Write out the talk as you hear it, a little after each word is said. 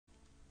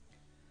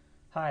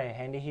Hi,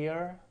 Handy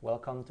here.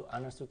 Welcome to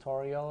Anna's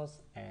Tutorials,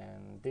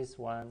 and this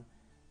one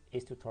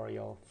is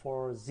tutorial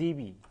for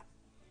Zeebe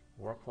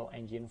workflow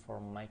engine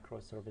for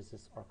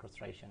microservices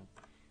orchestration.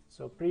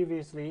 So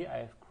previously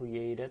I've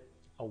created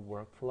a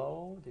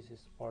workflow. This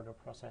is order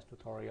process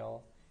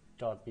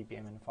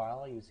tutorial.bpmn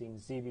file using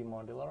Zeebe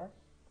Modeler,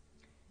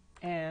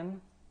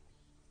 and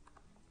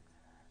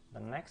the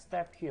next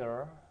step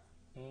here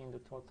in the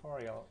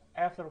tutorial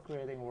after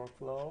creating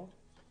workflow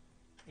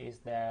is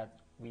that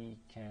we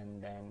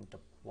can then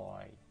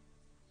deploy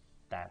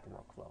that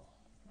workflow.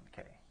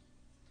 Okay,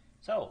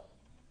 so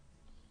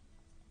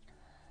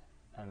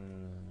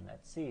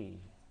let's see.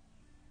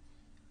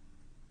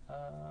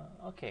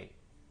 Okay,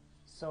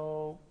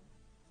 so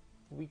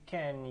we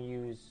can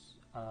use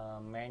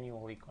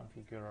manually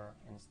configure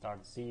and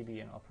start Zeebe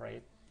and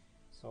Operate.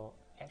 So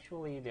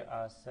actually there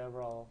are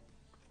several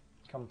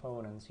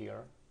components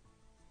here.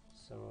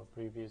 So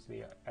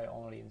previously I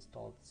only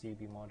installed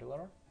Zeebe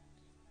Modeler,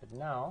 but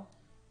now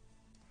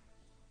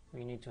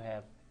we need to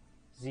have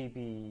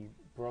Zeebe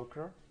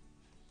Broker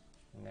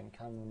and then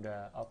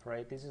Camunda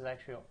Operate. This is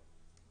actually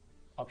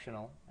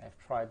optional. I've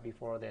tried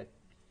before that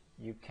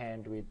you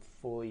can do it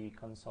fully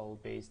console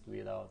based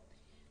without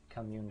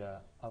Camunda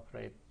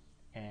Operate,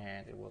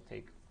 and it will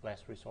take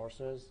less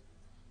resources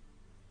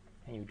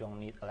and you don't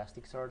need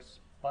Elasticsearch.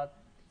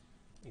 But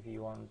if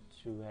you want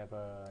to have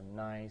a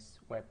nice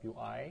web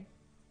UI,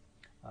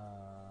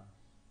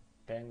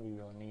 then we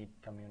will need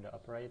Camunda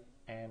Operate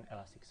and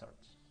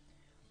Elasticsearch.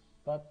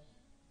 But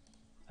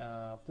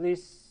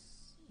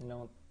please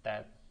note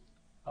that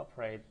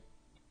Operate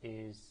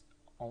is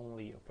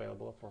only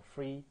available for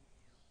free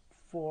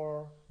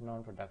for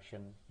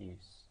non-production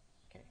use.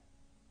 Okay,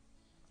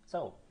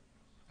 so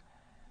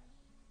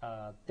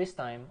this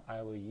time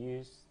I will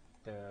use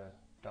the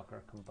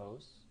Docker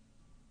Compose.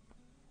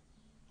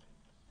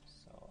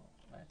 So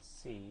let's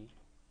see.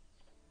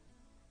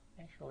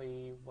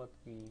 Actually, what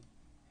we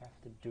have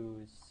to do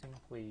is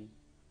simply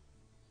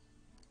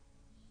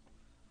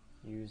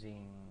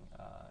using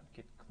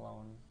git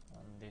clone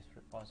on this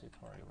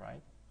repository,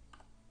 right?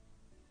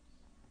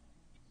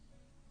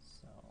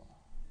 So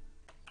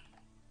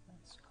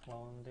let's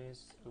clone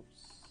this.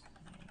 Oops,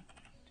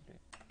 to the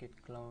git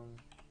clone,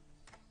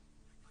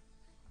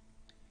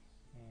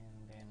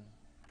 and then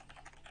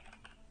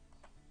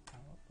I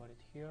will put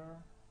it here.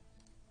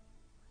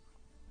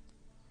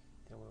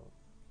 It will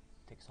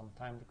take some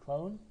time to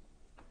clone.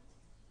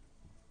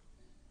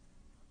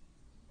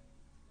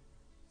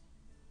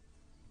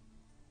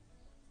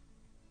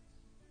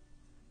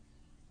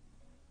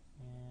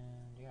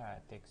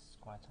 It takes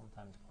quite some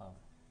time to clone.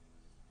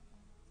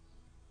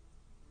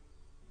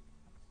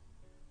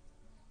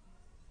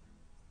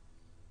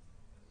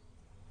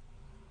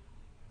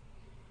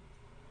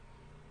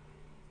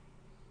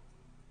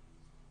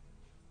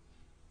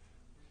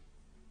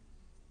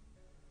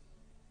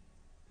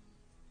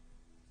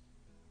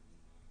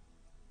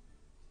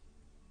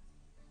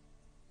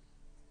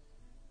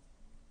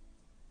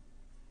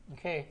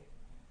 Okay,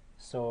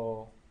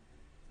 so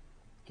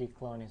git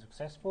clone is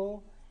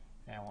successful.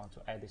 I want to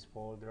add this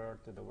folder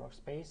to the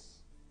workspace,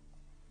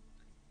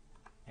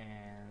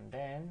 and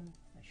then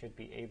I should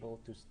be able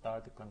to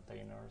start the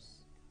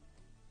containers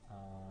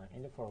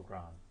in the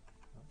foreground.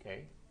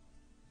 Okay,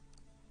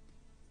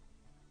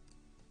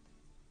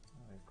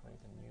 I'll create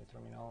a new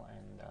terminal,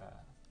 and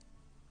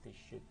this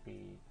should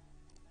be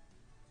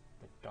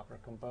the Docker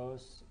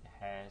Compose. It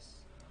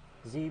has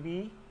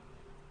Zeebe,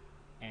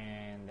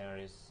 and there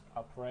is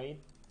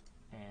Operate,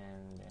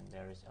 and then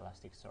there is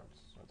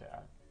Elasticsearch. So there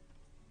are,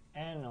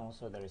 and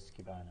also there is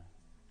Kibana.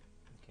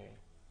 Okay,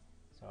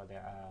 so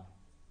there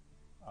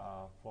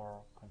are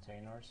 4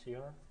 containers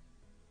here,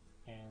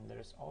 and there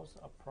is also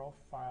a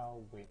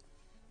profile with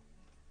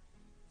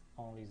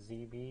only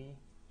Zeebe,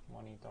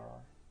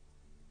 Monitor,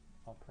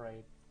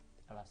 Operate,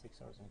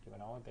 Elasticsearch, and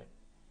Kibana. There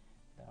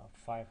are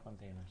 5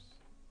 containers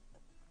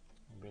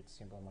with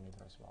simple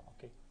monitor as well.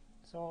 Okay,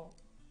 so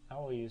I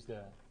will use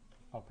the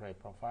Operate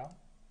profile.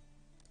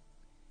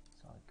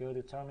 So I'll go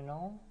to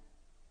terminal,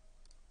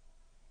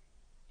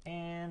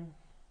 and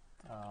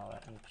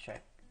let me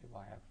check if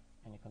I have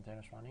any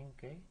containers running.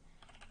 Okay,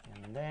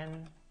 and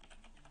then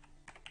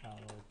I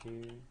will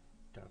do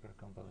Docker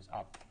Compose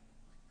up.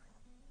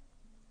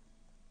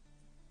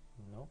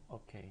 No,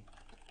 okay,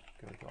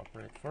 go to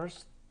Operate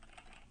first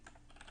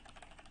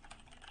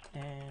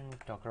and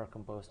Docker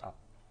Compose up.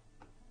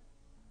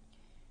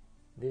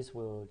 This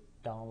will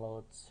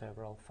download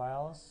several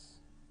files.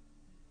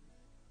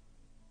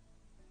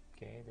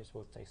 Okay, this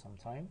will take some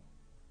time.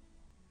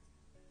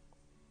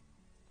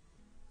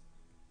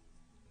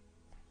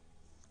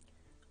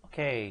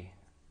 Okay,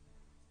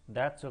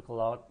 that took a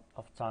lot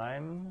of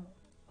time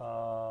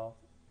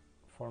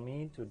for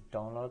me to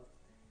download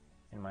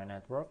in my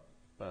network,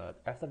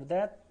 but after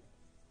that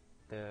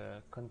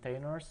the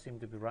containers seem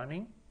to be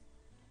running.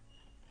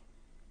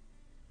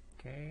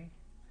 Okay,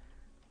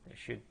 there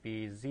should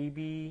be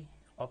Zeebe,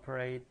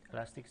 Operate,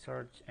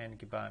 Elasticsearch, and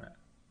Kibana.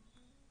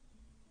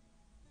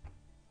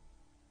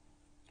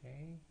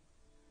 Okay,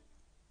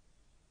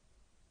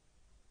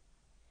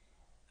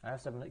 I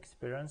have some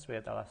experience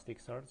with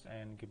Elasticsearch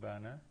and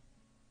Kibana.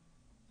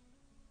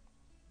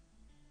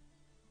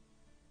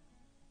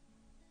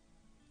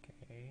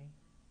 Okay.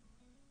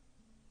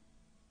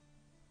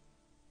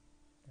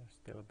 There's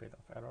still a bit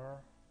of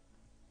error.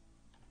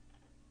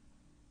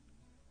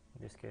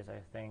 In this case,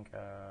 I think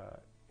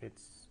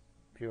it's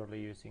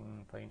purely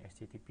using plain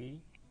HTTP,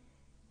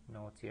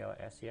 no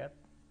TLS yet,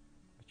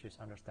 which is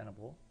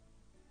understandable.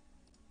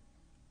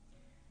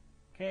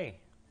 Okay,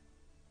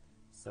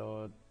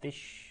 so this,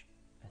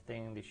 I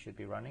think this should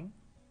be running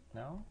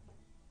now.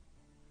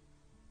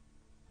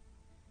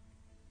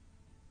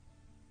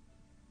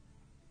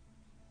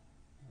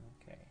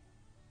 Okay,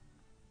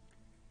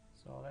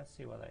 so let's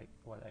see what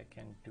I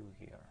can do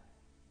here.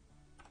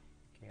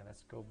 Okay,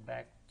 let's go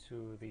back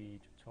to the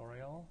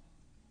tutorial.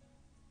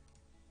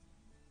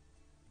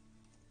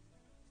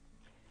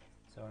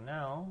 So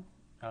now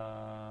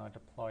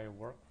deploy a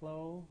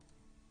workflow.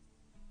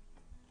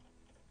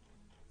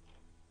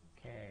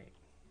 Okay,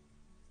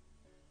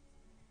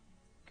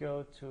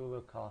 go to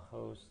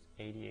localhost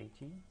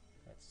 8080.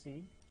 Let's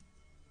see.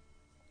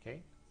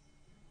 Okay,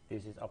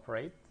 this is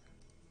Operate.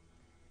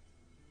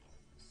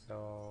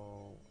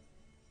 So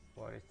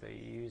what is the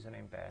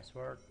username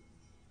password?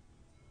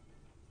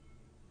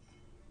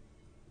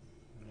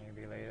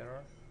 Maybe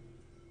later.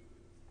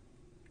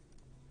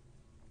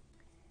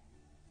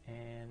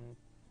 And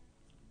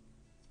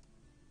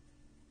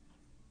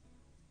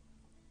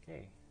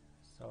okay,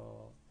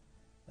 so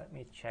let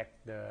me check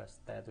the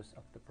status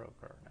of the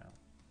broker now.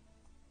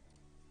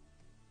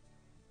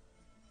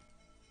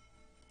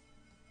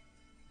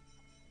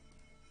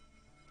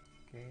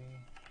 Okay,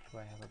 do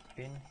I have a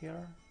pin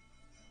here?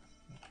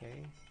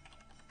 Okay,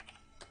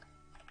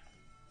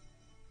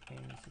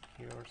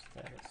 insecure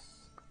status.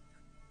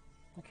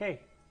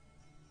 Okay,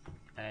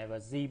 I have a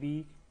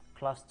Zeebe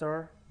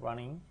cluster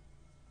running,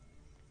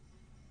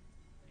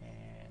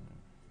 and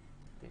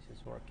this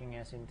is working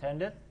as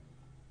intended.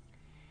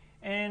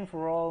 And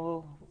for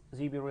all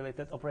Zeebe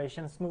related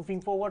operations moving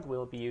forward,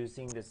 we'll be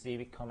using the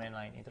Zeebe command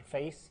line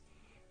interface.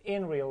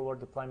 In real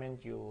world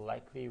deployment, you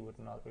likely would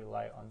not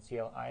rely on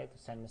CLI to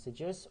send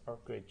messages or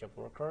create job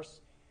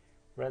workers.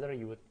 Rather,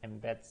 you would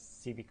embed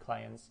Zeebe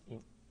clients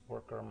in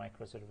worker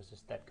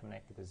microservices that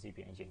connect to the Zeebe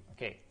engine.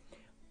 Okay,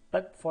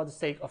 but for the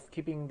sake of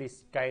keeping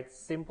this guide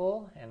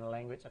simple and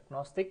language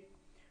agnostic,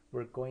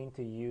 we're going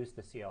to use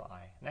the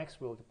CLI.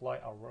 Next, we'll deploy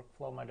our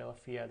workflow model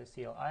via the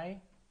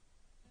CLI.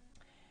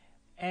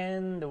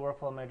 And the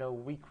workflow model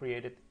we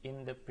created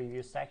in the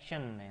previous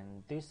section,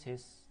 and this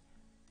is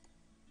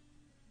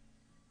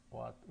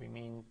what we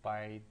mean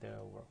by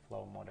the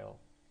workflow model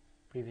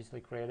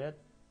previously created,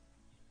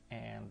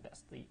 and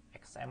that's the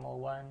XML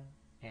one,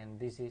 and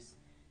this is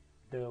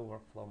the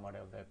workflow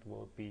model that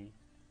will be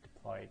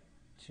deployed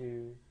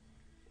to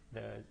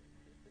the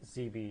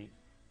Zeebe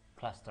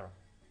cluster.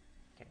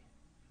 Okay,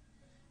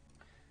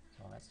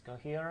 so let's go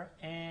here,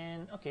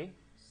 and okay,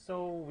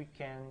 so we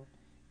can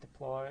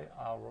deploy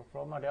our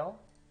workflow model.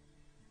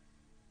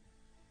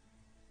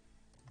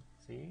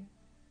 Let's see,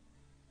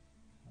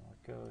 I'll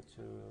go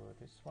to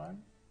this one,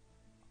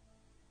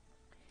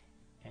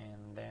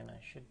 and then I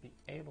should be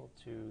able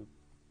to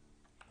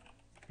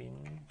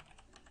pin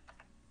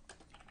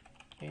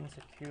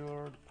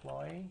insecure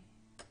deploy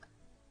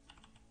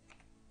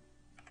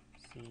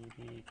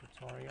Zeebe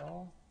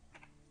tutorial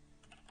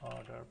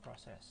order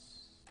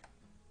process.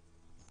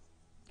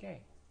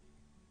 Okay,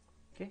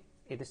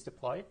 it is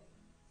deployed.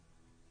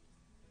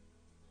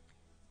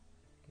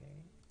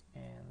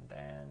 And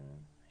then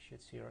I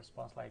should see a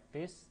response like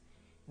this.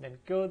 And then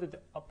go to the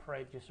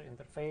Operate user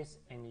interface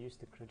and use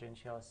the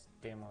credentials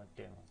demo.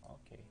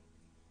 Okay,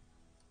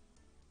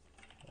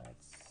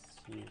 let's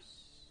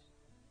use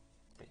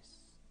this.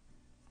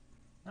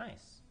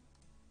 Nice.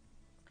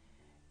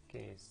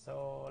 Okay,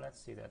 so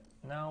let's see that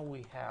now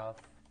we have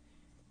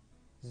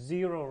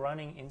 0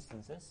 running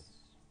instances.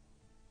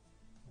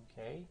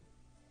 Okay,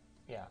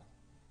 yeah,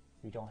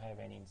 we don't have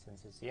any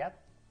instances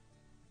yet.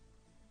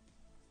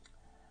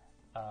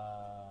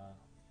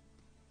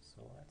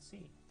 So let's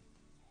see,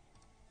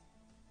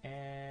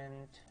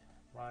 and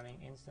running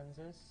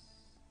instances,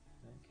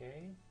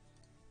 okay,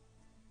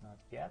 not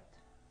yet,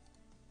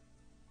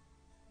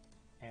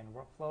 and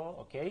workflow,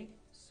 okay,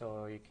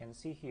 so you can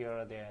see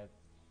here that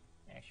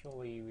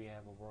actually we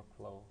have a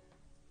workflow,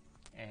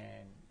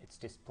 and it's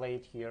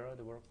displayed here,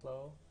 the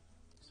workflow.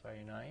 It's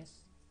very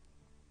nice,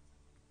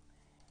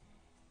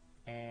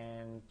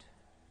 and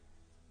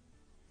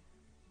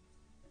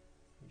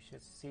you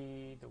should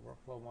see the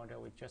workflow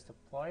model we just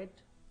deployed.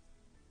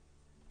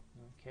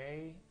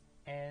 Okay,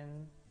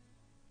 and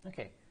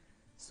okay,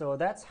 so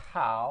that's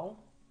how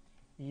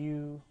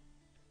you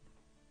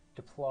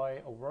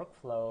deploy a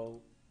workflow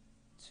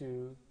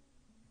to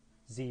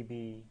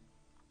Zeebe,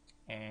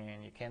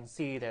 and you can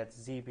see that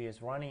Zeebe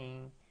is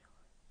running.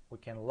 We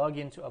can log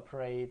in to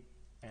Operate,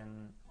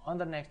 and on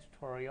the next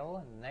tutorial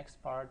and the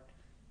next part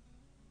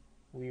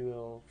we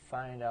will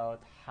find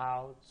out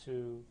how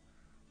to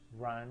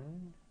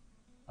run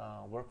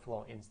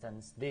workflow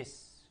instance,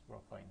 this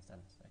workflow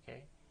instance,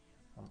 okay,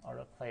 from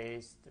order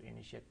placed, to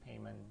initiate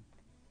payment,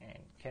 and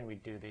can we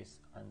do this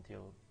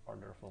until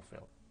order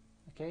fulfilled.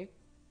 Okay,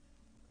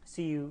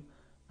 see you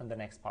on the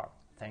next part.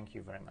 Thank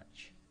you very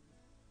much.